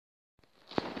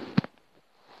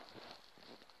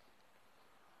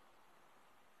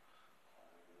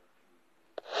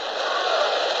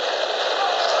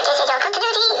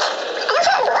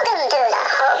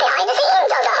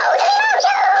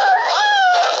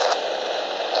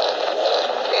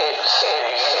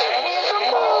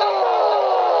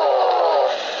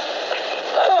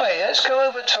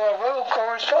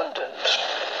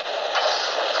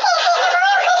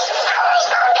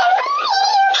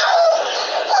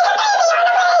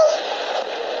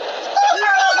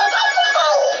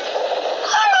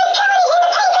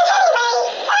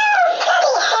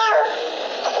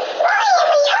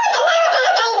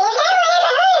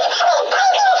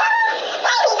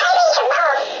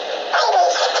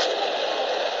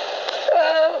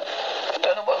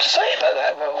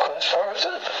as far as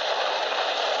that.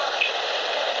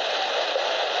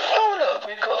 Oh look,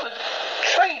 we've got the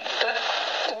trade, the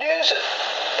news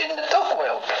in the dog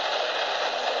world.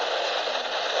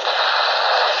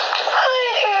 Hi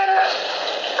there,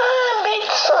 I'm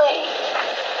Mitzi.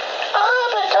 I'm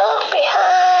the dog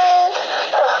behind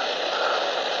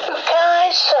the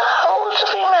guys the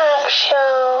holsworthy Mag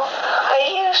show.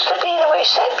 I used to be the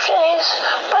receptionist,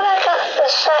 but I got the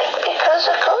sack because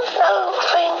I got no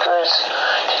fingers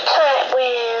to type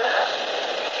with.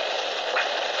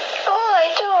 All I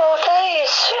do all day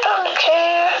is sit on the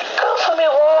chair, go for my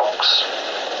walks,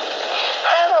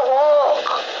 have a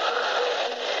walk,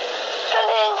 and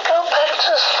then go back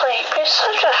to sleep. It's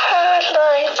such a hard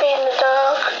life being a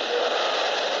dog.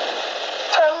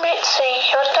 From Mitzi,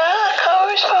 your dog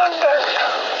correspondent.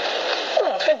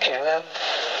 Oh, thank you. I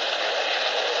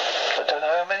don't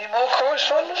know how many more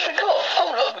correspondents we got.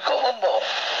 Oh look, we've got one more.